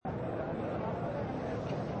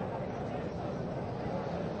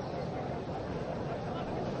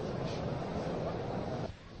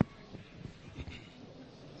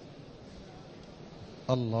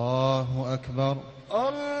الله أكبر.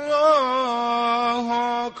 الله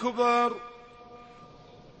أكبر.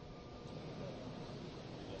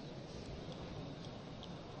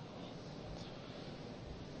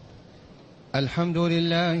 الحمد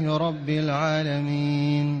لله رب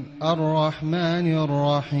العالمين الرحمن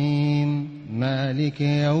الرحيم مالك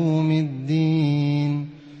يوم الدين.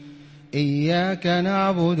 إياك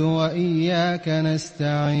نعبد وإياك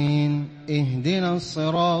نستعين. اهدنا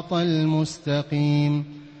الصراط المستقيم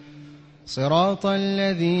صراط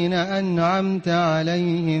الذين أنعمت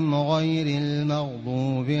عليهم غير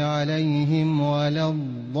المغضوب عليهم ولا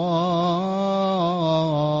الضالين.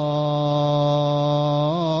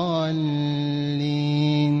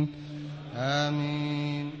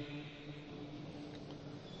 آمين.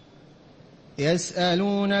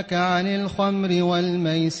 يسألونك عن الخمر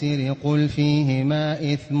والميسر قل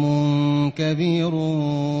فيهما إثم كبير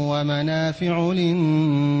ومنافع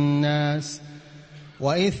للناس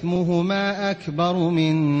وإثمهما أكبر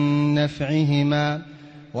من نفعهما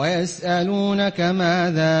ويسألونك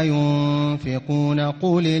ماذا ينفقون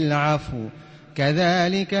قل العفو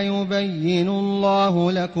كذلك يبين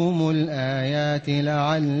الله لكم الآيات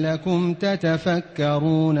لعلكم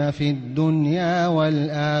تتفكرون في الدنيا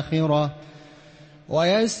والآخرة.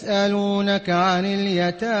 ويسألونك عن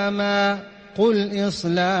اليتامى قل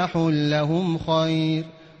إصلاح لهم خير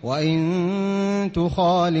وإن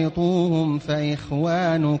تخالطوهم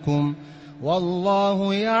فإخوانكم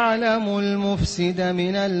والله يعلم المفسد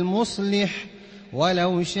من المصلح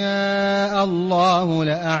ولو شاء الله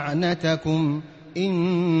لأعنتكم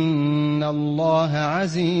إن الله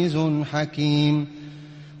عزيز حكيم.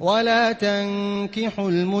 ولا تنكحوا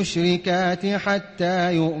المشركات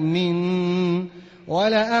حتى يؤمنوا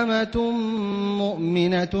ولأمة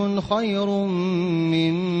مؤمنة خير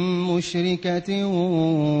من مشركة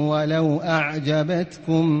ولو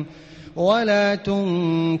أعجبتكم ولا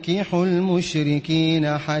تنكحوا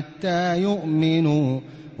المشركين حتى يؤمنوا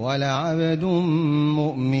ولعبد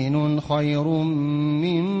مؤمن خير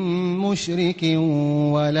من مشرك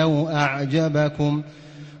ولو أعجبكم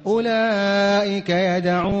أولئك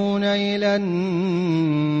يدعون إلى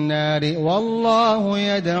النار والله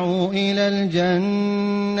يدعو إلى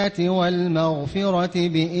الجنة والمغفرة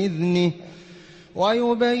بإذنه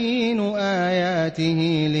ويبين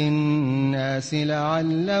آياته للناس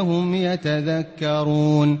لعلهم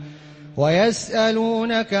يتذكرون.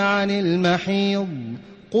 ويسألونك عن المحيض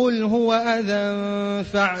قل هو أذى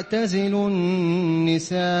فاعتزلوا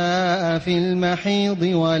النساء في المحيض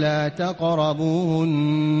ولا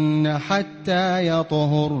تقربوهن حتى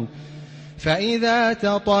يطهرن فإذا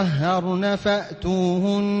تطهرن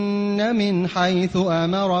فأتوهن من حيث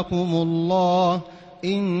أمركم الله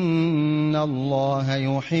إن الله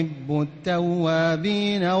يحب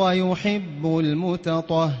التوابين ويحب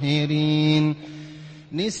المتطهرين.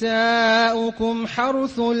 نساؤكم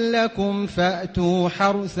حرث لكم فأتوا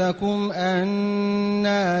حرثكم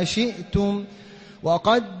أنى شئتم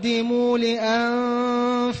وقدموا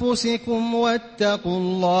لأنفسكم واتقوا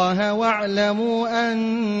الله واعلموا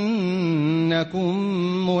أنكم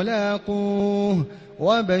ملاقوه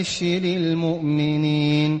وبشر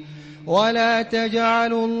المؤمنين. ولا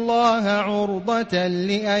تجعلوا الله عرضة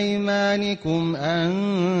لأيمانكم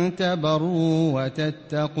أن تبروا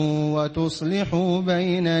وتتقوا وتصلحوا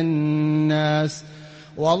بين الناس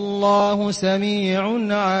والله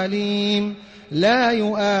سميع عليم. لا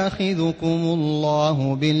يؤاخذكم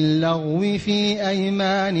الله باللغو في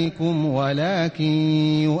أيمانكم ولكن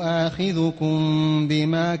يؤاخذكم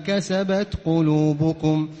بما كسبت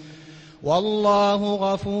قلوبكم والله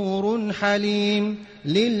غفور حليم.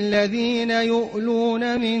 للذين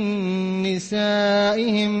يؤلون من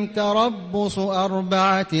نسائهم تربص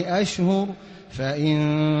 4 أشهر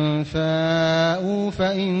فإن فاءوا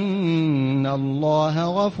فإن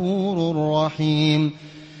الله غفور رحيم.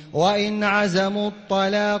 وإن عزموا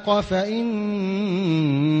الطلاق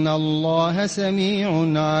فإن الله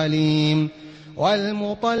سميع عليم.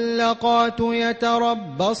 والمطلقات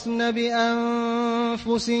يتربصن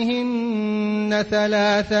بأنفسهن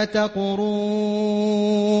 3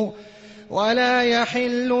 قروء ولا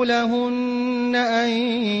يحل لهن أن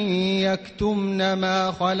يكتمن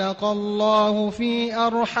ما خلق الله في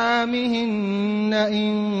أرحامهن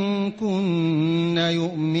إن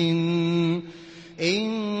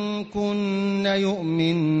كن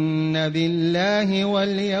يؤمن بالله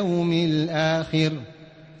واليوم الآخر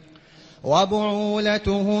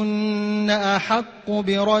وبعولتهن أحق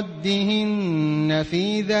بردهن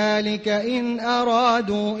في ذلك إن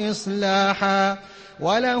أرادوا إصلاحا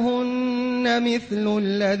ولهن مثل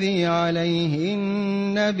الذي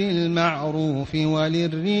عليهن بالمعروف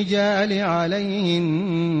وللرجال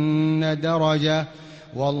عليهن درجة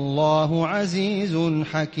والله عزيز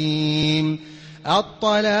حكيم.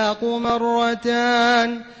 الطلاق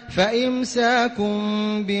مرتان، فإمساك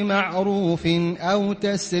بمعروف أو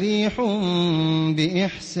تسريح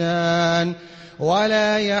بإحسان.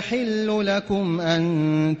 ولا يحل لكم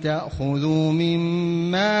أن تأخذوا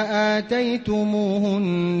مما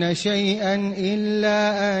آتيتموهن شيئا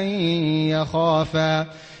إلا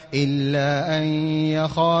أن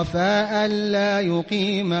يخافا ألا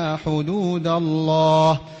يقيما حدود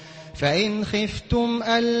الله. فإن خفتم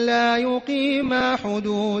ألا يقيما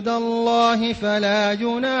حدود الله فلا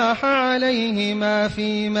جناح عليهما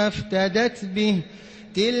فيما افتدت به،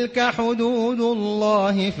 تلك حدود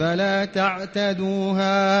الله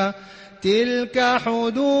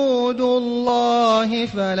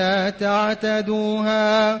فلا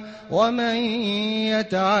تعتدوها، ومن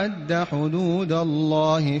يتعد حدود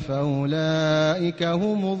الله فأولئك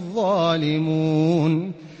هم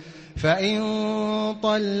الظالمون. فإن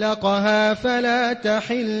طلقها فلا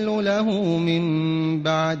تحل له من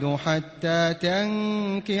بعد حتى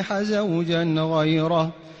تنكح زوجا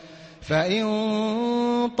غيره، فإن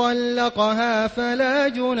طلقها فلا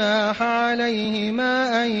جناح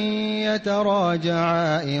عليهما أن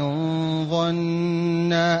يتراجعا إن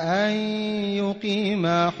ظنا أن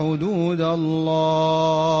يقيما حدود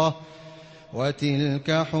الله،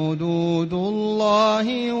 وتلك حدود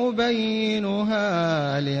الله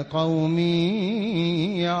يبينها لقوم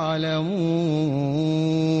يعلمون.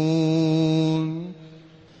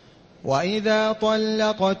 وإذا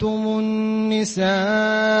طلقتم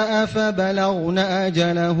النساء فبلغن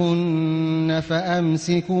أجلهن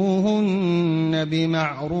فأمسكوهن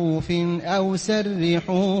بمعروف أو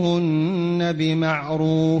سرحوهن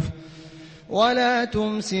بمعروف، ولا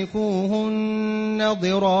تمسكوهن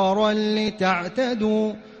ضرارا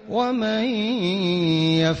لتعتدوا، ومن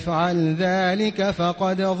يفعل ذلك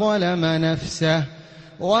فقد ظلم نفسه.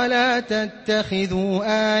 ولا تتخذوا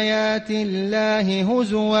آيات الله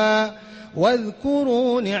هزوا،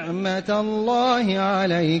 واذكروا نعمة الله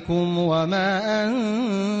عليكم وما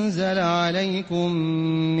أنزل عليكم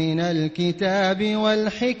من الكتاب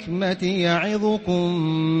والحكمة يعظكم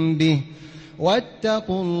به،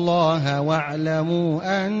 واتقوا الله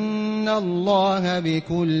واعلموا أن الله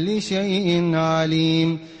بكل شيء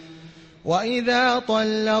عليم. وإذا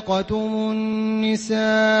طلقتم النساء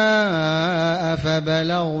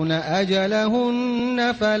فبلغن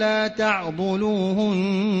أجلهن فلا تعضلوهن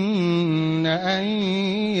أن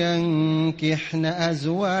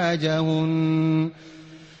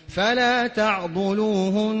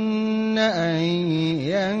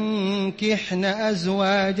ينكحن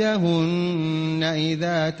أزواجهن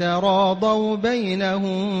إذا تراضوا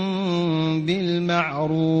بينهم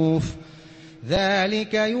بالمعروف،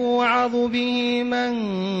 ذلك يوعظ به من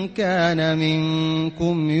كان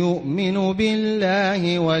منكم يؤمن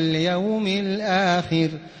بالله واليوم الآخر،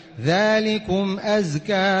 ذلكم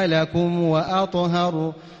أزكى لكم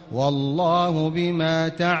وأطهر، والله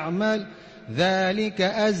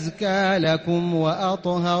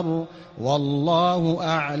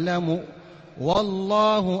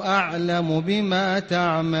أعلم بما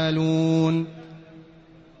تعملون.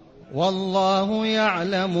 والله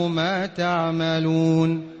يعلم ما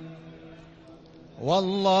تعملون،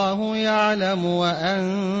 والله يعلم وأنتم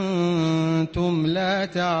لا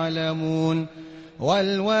تعلمون.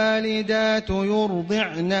 والوالدات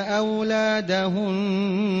يرضعن أولادهن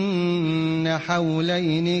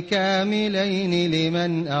حولين كاملين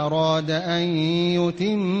لمن أراد أن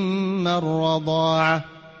يتم الرضاعة،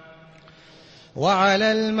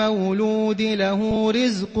 وعلى المولود له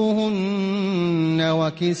رزقهن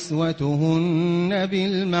وكسوتهن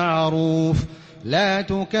بالمعروف، لا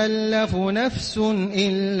تكلف نفس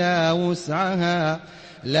إلا وسعها،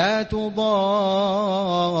 لا تضار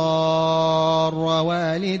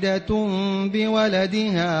والدة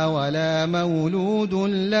بولدها ولا مولود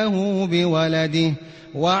له بولده،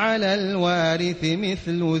 وعلى الوارث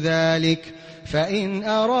مثل ذلك، فإن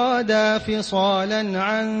أرادا فصالا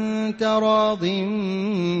عن تراض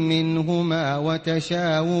منهما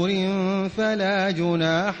وتشاور فلا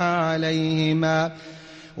جناح عليهما.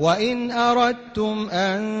 وإن أردتم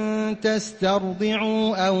أن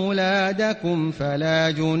تسترضعوا أولادكم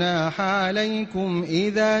فلا جناح عليكم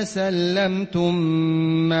إذا سلمتم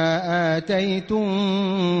ما آتيتم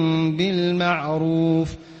بالمعروف،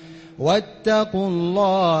 واتقوا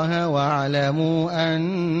الله واعلموا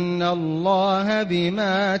أن الله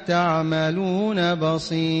بما تعملون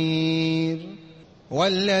بصير.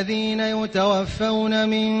 والذين يتوفون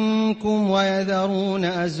منكم ويذرون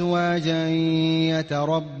أزواجا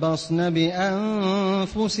يتربصن بأنفسهن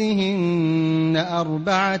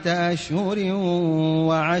 4 أشهر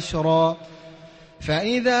وعشرا،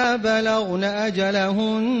 فإذا بلغن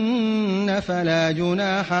أجلهن فلا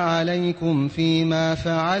جناح عليكم فيما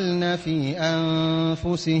فعلن في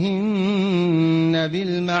أنفسهن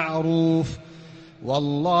بالمعروف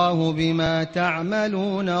والله بما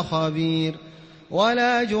تعملون خبير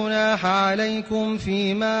ولا جناح عليكم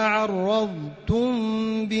فيما عرضتم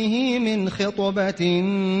به من خطبة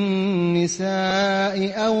النساء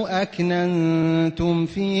أو أكننتم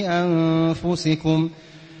في أنفسكم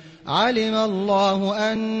علم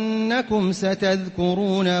الله أنكم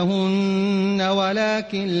ستذكرونهن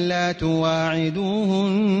ولكن لا تواعدوهن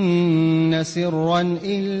سرا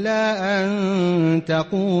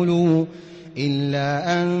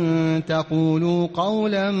إلا أن تقولوا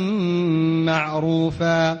قولا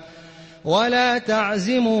معروفا ولا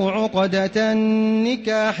تعزموا عقدة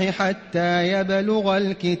النكاح حتى يبلغ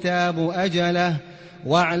الكتاب أجله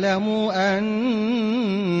واعلموا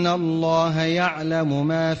أن الله يعلم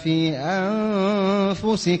ما في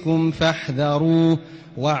أنفسكم فاحذروه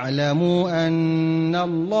واعلموا أن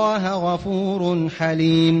الله غفور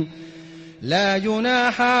حليم لا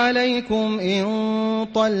جناح عليكم إن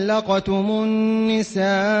طلقتم النساء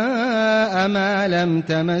ما لم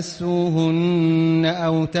تمسوهن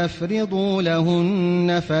أو تفرضوا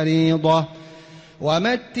لهن فريضة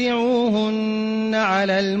ومتعوهن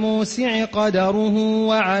على الموسع قدره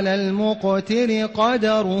وعلى المقتر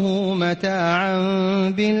قدره متاعا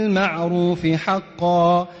بالمعروف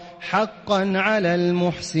حقا على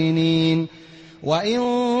المحسنين وإن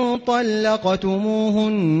طلقتموهن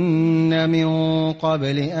من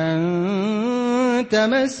قبل أن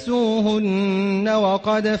تمسوهن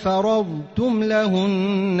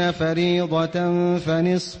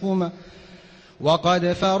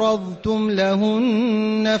وقد فرضتم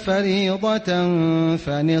لهن فريضة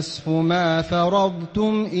فنصف ما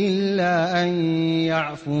فرضتم إلا أن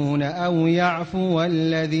يعفون أو يعفو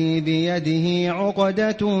الذي بيده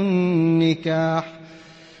عقدة النكاح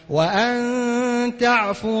وأن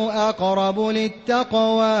تعفوا أقرب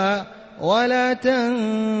للتقوى ولا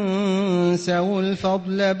تنسوا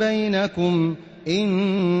الفضل بينكم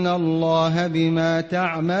إن الله بما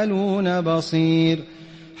تعملون بصير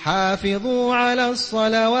حافظوا على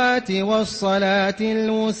الصلوات والصلاة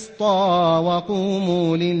الوسطى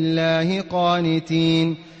وقوموا لله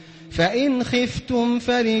قانتين فإن خفتم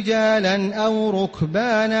فرجالا أو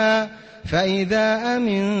ركبانا فإذا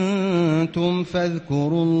أمنتم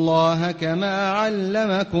فاذكروا الله كما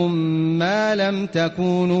علمكم ما لم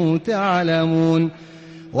تكونوا تعلمون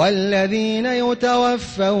والذين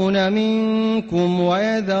يتوفون منكم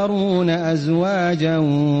ويذرون أزواجا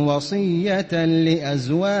وصية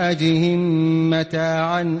لأزواجهم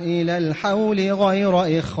متاعا إلى الحول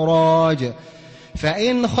غير إخراج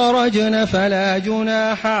فإن خرجن فلا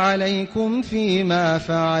جناح عليكم فيما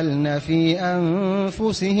فعلن في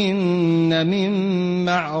أنفسهن من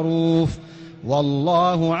معروف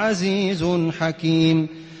والله عزيز حكيم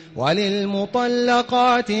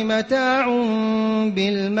وللمطلقات متاع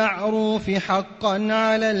بالمعروف حقا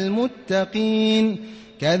على المتقين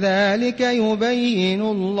كذلك يبين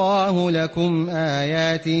الله لكم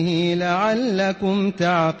آياته لعلكم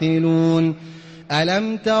تعقلون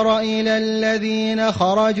ألم تر إلى الذين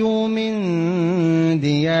خرجوا من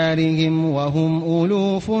ديارهم وهم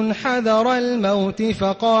ألوف حذر الموت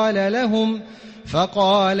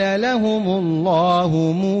فقال لهم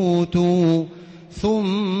الله موتوا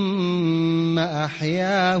ثم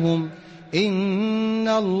أحياهم إن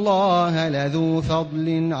الله لذو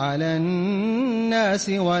فضل على الناس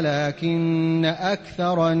ولكن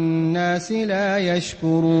أكثر الناس لا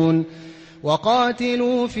يشكرون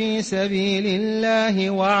وقاتلوا في سبيل الله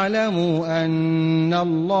واعلموا أن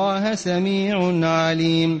الله سميع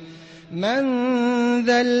عليم من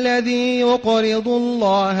ذا الذي يقرض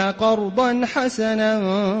الله قرضا حسنا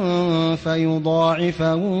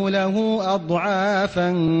فيضاعفه له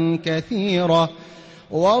أضعافا كثيرة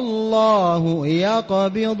والله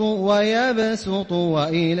يقبض ويبسط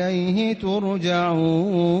وإليه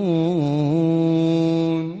ترجعون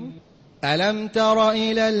ألم تر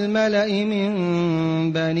إلى الملأ من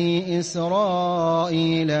بني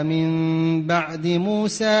إسرائيل من بعد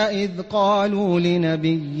موسى إذ قالوا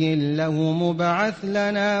لنبي له مبعث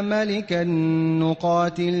لنا ملكا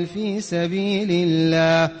نقاتل في سبيل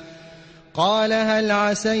الله قال هل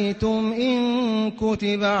عسيتم إن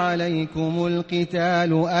كتب عليكم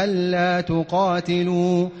القتال ألا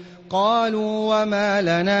تقاتلوا قالوا وما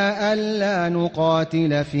لنا ألا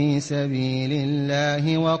نقاتل في سبيل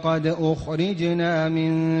الله وقد أخرجنا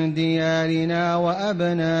من ديارنا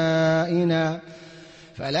وأبنائنا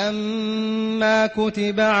فلما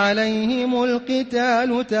كتب عليهم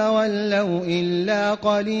القتال تولوا إلا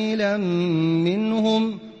قليلا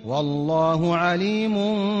منهم والله عليم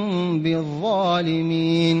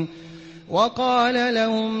بالظالمين. وقال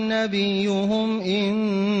لهم نبيهم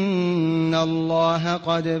إن الله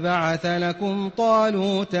قد بعث لكم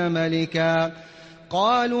طالوت ملكا.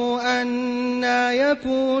 قالوا أنى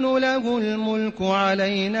يكون له الملك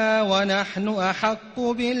علينا ونحن أحق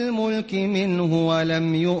بالملك منه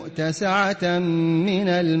ولم يؤت سعة من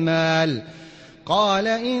المال. قال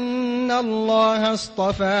إن الله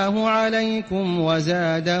اصطفاه عليكم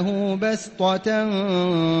وزاده بسطة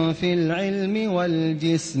في العلم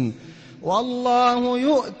والجسم والله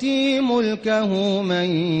يؤتي ملكه من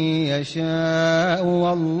يشاء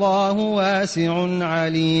والله واسع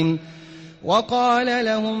عليم. وقال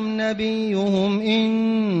لهم نبيهم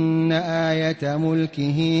إن آية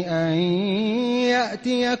ملكه أن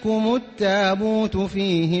يأتيكم التابوت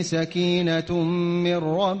فيه سكينة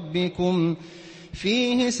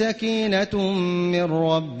من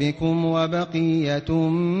ربكم وبقية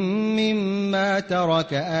مما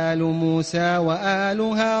ترك آل موسى وآل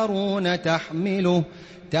هارون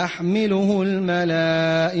تحمله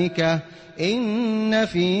الملائكة إن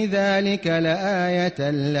في ذلك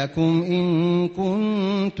لآية لكم إن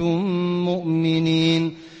كنتم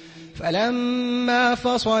مؤمنين. فلما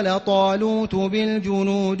فصل طالوت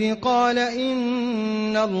بالجنود قال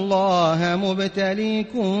إن الله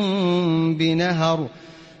مبتليكم بنهر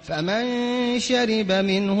فمن شرب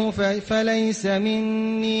منه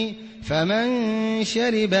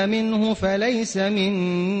فليس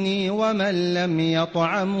مني ومن لم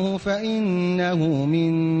يطعمه فإنه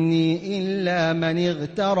مني إلا من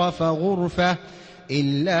اغترف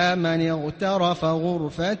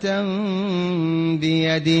غرفة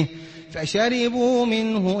بيده فشربوا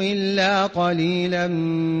منه إلا قليلا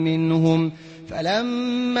منهم.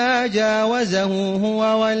 فلما جاوزه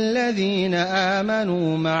هو والذين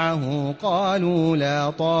آمنوا معه قالوا لا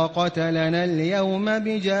طاقة لنا اليوم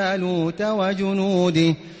بجالوت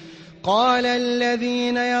وجنوده. قال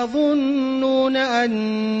الذين يظنون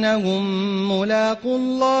أنهم ملاقو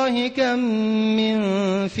الله كم من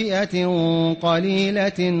فئة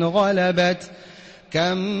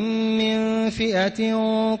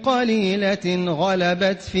قليلة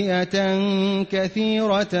غلبت فئة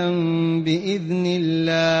كثيرة بإذن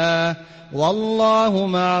الله والله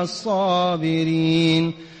مع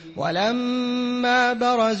الصابرين. ولما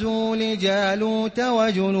برزوا لجالوت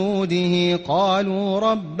وجنوده قالوا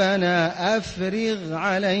ربنا أفرغ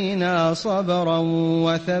علينا صبرا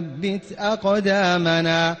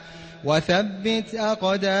وثبت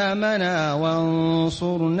أقدامنا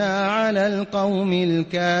وانصرنا على القوم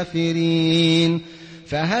الكافرين.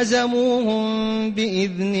 فهزموهم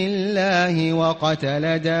بإذن الله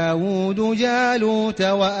وقتل داود جالوت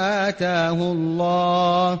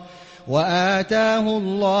وآتاه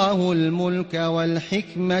الله الملك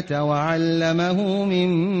والحكمة وعلمه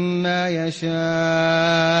مما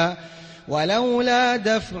يشاء. ولولا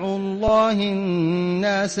دفع الله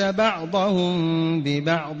الناس بعضهم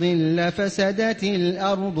ببعض لفسدت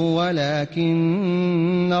الأرض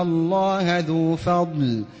ولكن الله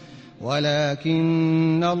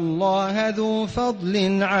ذو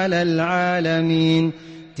فضل على العالمين.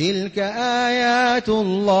 تلك آيات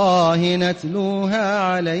الله نتلوها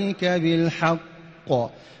عليك بالحق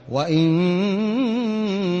وإنك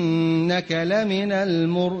لمن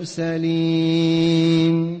المرسلين.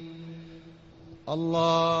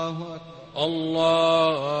 الله أكبر.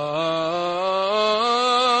 الله